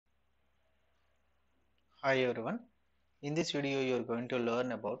Hi everyone. In this video you are going to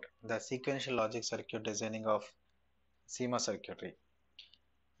learn about the sequential logic circuit designing of CMOS circuitry.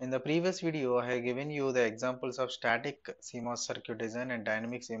 In the previous video I have given you the examples of static CMOS circuit design and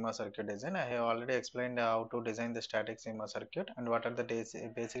dynamic CMOS circuit design. I have already explained how to design the static CMOS circuit and what are the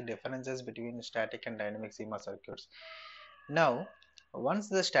basic differences between static and dynamic CMOS circuits. Now once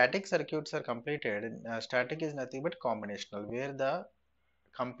the static circuits are completed, static is nothing but combinational where the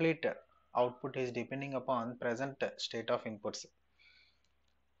complete output is depending upon present state of inputs.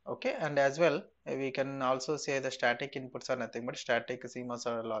 Okay, and as well we can also say the static inputs are nothing but static CMOS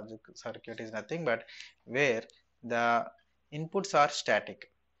or logic circuit is nothing but where the inputs are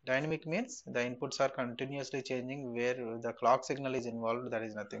static. Dynamic means the inputs are continuously changing where the clock signal is involved, that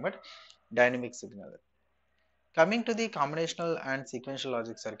is nothing but dynamic signal. Coming to the combinational and sequential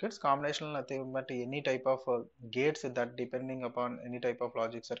logic circuits, combinational nothing but any type of gates that depending upon any type of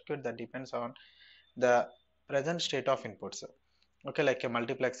logic circuit that depends on the present state of inputs. Okay, like a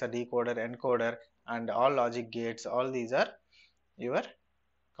multiplexer, decoder, encoder, and all logic gates, all these are your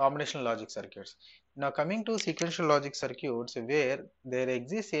combinational logic circuits. Now coming to sequential logic circuits where there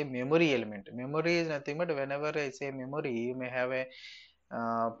exists a memory element. Memory is nothing but whenever I say memory, you may have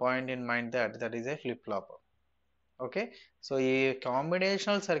a point in mind that is a flip-flop. Okay, so a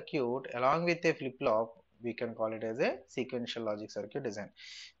combinational circuit along with a flip-flop, we can call it as a sequential logic circuit design.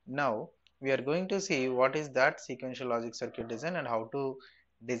 Now we are going to see what is that sequential logic circuit design and how to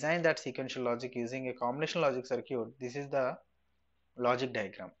design that sequential logic using a combinational logic circuit. This is the logic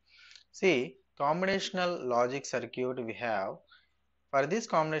diagram. See, combinational logic circuit we have. For this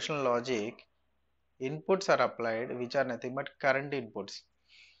combinational logic, inputs are applied which are nothing but current inputs,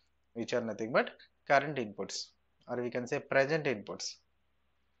 which are nothing but current inputs, or we can say present inputs.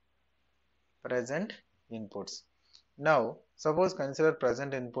 Present inputs. Now, suppose consider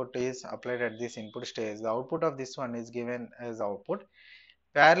present input is applied at this input stage. The output of this one is given as output.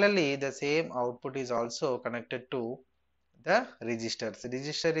 Parallelly, the same output is also connected to the registers.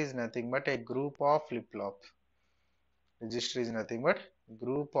 Register is nothing but a group of flip-flops. Register is nothing but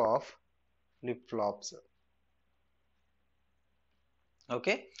group of flip-flops.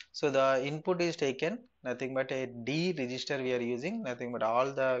 Okay, so the input is taken nothing but a D register we are using, nothing but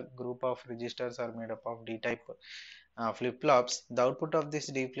all the group of registers are made up of D type flip-flops. The output of this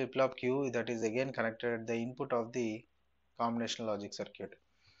D flip-flop Q that is again connected at the input of the combinational logic circuit.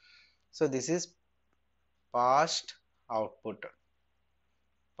 So this is passed output.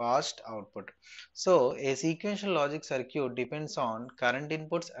 Passed output. So a sequential logic circuit depends on current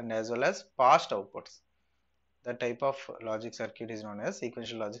inputs and as well as passed outputs. The type of logic circuit is known as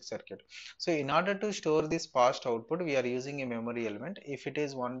sequential logic circuit. So in order to store this passed output, we are using a memory element. If it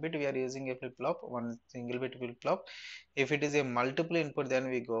is 1 bit, we are using a flip-flop, one single bit flip-flop. If it is a multiple input,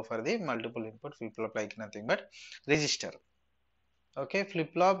 then we go for the multiple input flip-flop like nothing but register. Okay,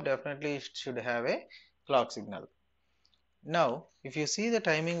 flip-flop definitely should have a clock signal. Now, if you see the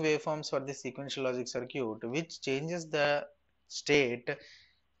timing waveforms for the sequential logic circuit, which changes the state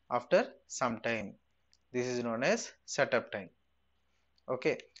after some time, this is known as setup time.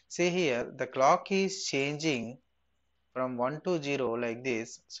 Okay, see here the clock is changing from 1 to 0 like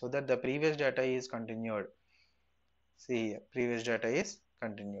this so that the previous data is continued. See here, previous data is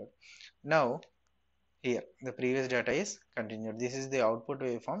continued. Now here the previous data is continued. This is the output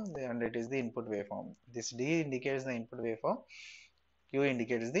waveform and it is the input waveform. This D indicates the input waveform, Q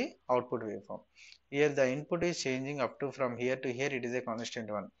indicates the output waveform. Here the input is changing up to from here to here, it is a constant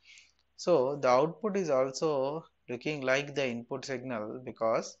one. So the output is also looking like the input signal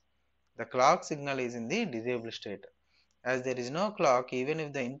because the clock signal is in the disabled state. As there is no clock, even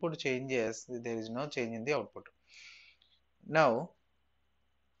if the input changes, there is no change in the output. Now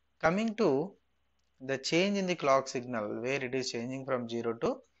coming to the change in the clock signal where it is changing from 0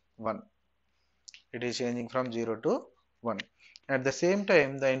 to 1. It is changing from 0 to 1. At the same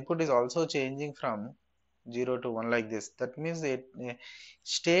time, the input is also changing from 0 to 1 like this. That means the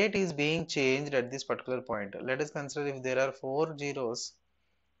state is being changed at this particular point. Let us consider if there are 4 zeros,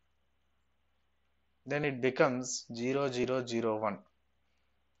 then it becomes 0 0 0 1.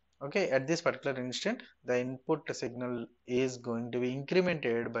 Okay, at this particular instant the input signal is going to be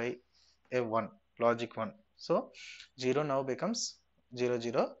incremented by a 1, logic 1. So 0 now becomes 0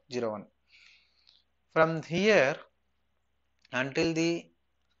 0 0 1. From here until the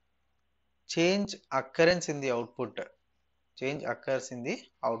change occurrence in the output, change occurs in the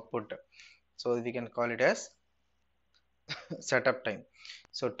output, so we can call it as setup time.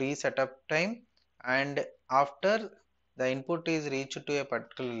 So T setup time, and after the input is reached to a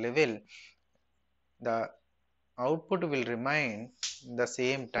particular level, the output will remain the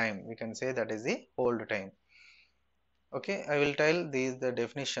same time. We can say that is the hold time. Okay, I will tell these the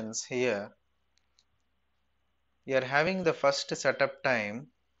definitions here. We are having the first setup time.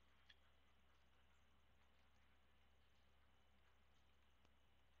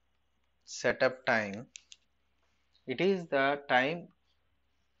 Setup time. It is the time.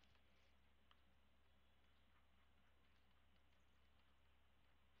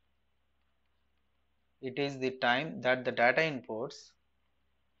 It is the time that the data inputs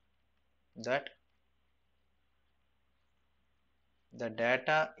that the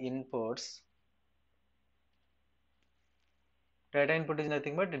data inputs. Data input is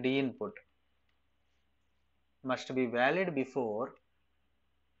nothing but D input. Must be valid before.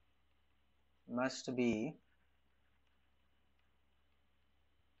 Must be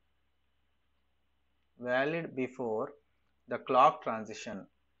valid before the clock transition.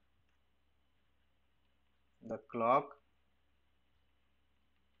 The clock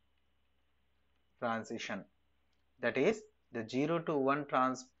transition, that is the 0 to 1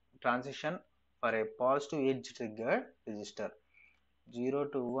 transition for a positive edge triggered register. 0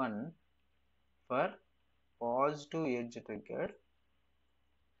 to 1 for positive edge triggered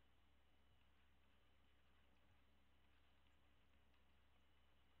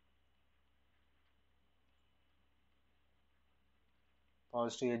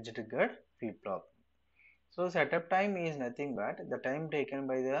flip-flop. So setup time is nothing but the time taken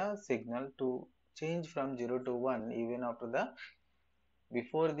by the signal to change from 0 to 1 even after the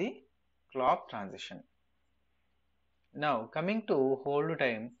before the clock transition. Now coming to hold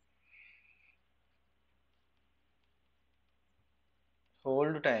time.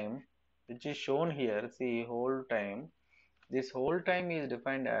 Hold time which is shown here, see hold time. This hold time is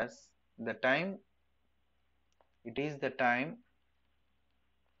defined as the time, it is the time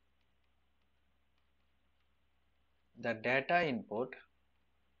the data input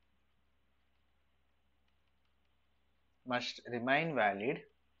must remain valid,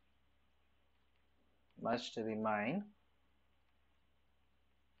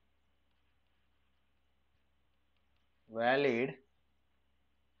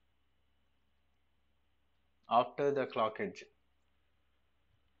 after the clock edge.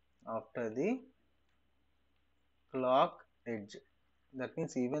 After the clock edge. That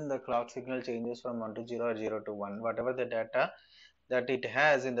means even the clock signal changes from 1 to 0 or 0 to 1, whatever the data that it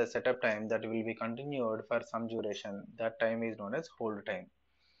has in the setup time, that will be continued for some duration. That time is known as hold time.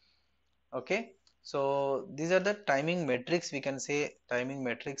 Okay, so these are the timing metrics, we can say timing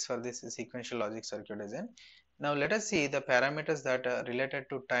metrics for this sequential logic circuit design. Now let us see the parameters that are related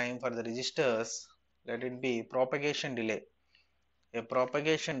to time for the registers. Let it be propagation delay. A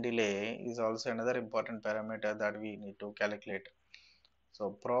propagation delay is also another important parameter that we need to calculate. So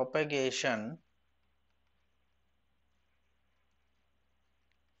propagation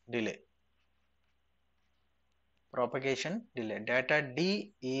delay. Propagation delay. Data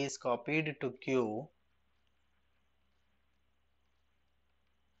D is copied to Q.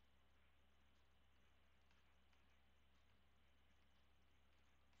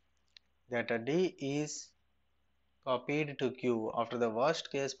 Data D is copied to Q after the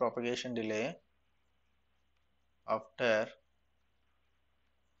worst case propagation delay. After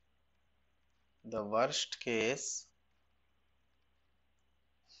the worst case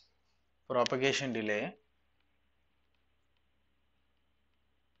propagation delay,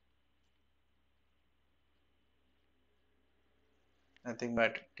 nothing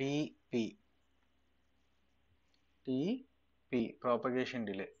but TP propagation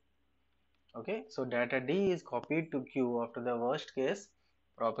delay. Okay, so data D is copied to Q after the worst case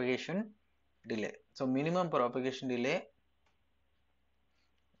propagation delay. So minimum propagation delay,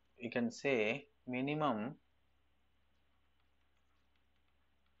 you can say minimum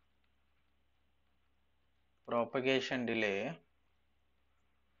propagation delay,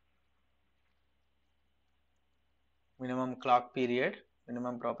 minimum clock period,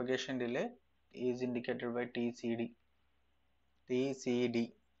 minimum propagation delay is indicated by TCD.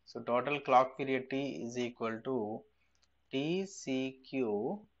 So total clock period T is equal to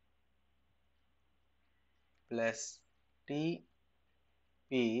TCQ plus TP,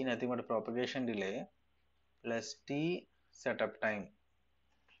 nothing but propagation delay, plus T setup time.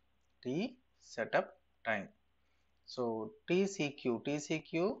 So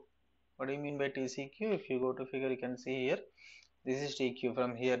TCQ, what do you mean by TCQ? If you go to figure, you can see here, this is TQ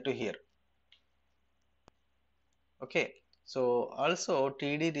from here to here. Okay, so also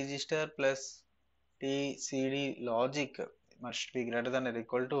TD register plus TCD logic must be greater than or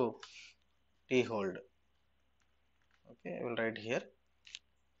equal to T hold. Okay, I will write here.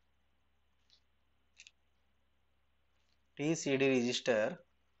 TCD register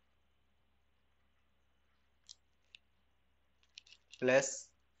plus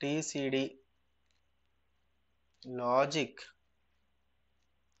TCD logic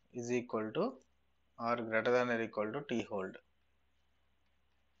is equal to or greater than or equal to T hold.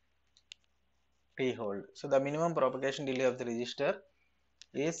 So the minimum propagation delay of the register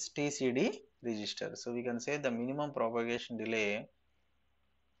is TCD register. So we can say the minimum propagation delay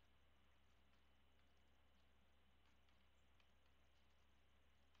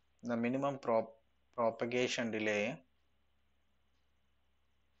propagation delay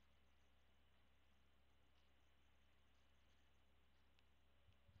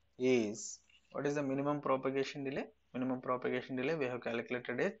is, what is the minimum propagation delay? Minimum propagation delay we have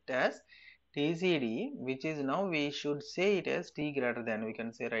calculated it as TCD, which is now we should say it as T greater than, we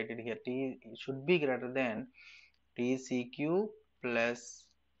can say write it here, T should be greater than TCQ plus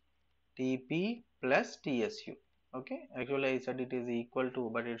TP plus TSU. Okay, actually I said it is equal to,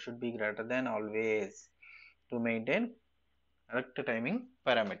 but it should be greater than always to maintain correct timing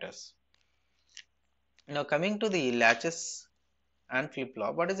parameters. Now coming to the latches and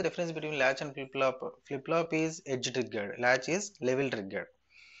flip-flop, what is the difference between latch and flip-flop? Flip-flop is edge triggered, latch is level triggered.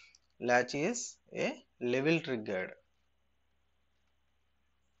 Latch is a level triggered,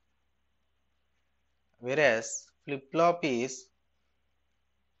 whereas flip-flop is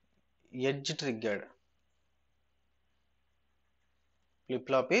edge triggered.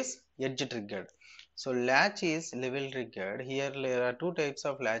 Flip-flop is edge triggered. So latch is level triggered. Here there are two types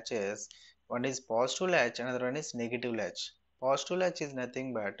of latches. One is positive latch, another one is negative latch. Positive latch is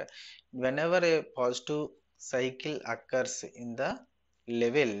nothing but whenever a positive cycle occurs in the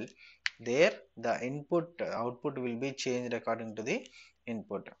level, there the output will be changed according to the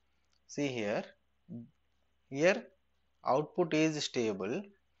input. See here, output is stable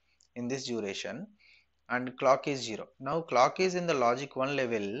in this duration and clock is 0. Now clock is in the logic 1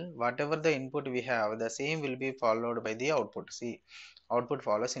 level, whatever the input we have, the same will be followed by the output. See, output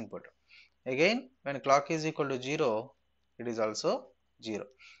follows input. Again, when clock is equal to 0, it is also 0.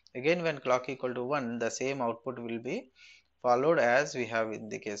 Again, when clock equal to 1, the same output will be followed as we have in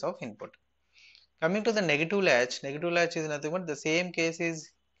the case of input. Coming to the negative latch is nothing but the same case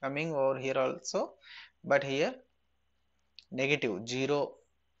is coming over here also, but here negative 0.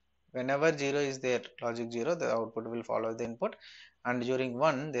 Whenever 0 is there, logic 0, the output will follow the input, and during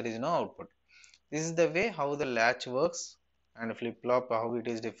 1 there is no output. This is the way how the latch works, and flip-flop how it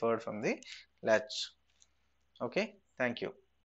is differed from the latch. Okay, thank you.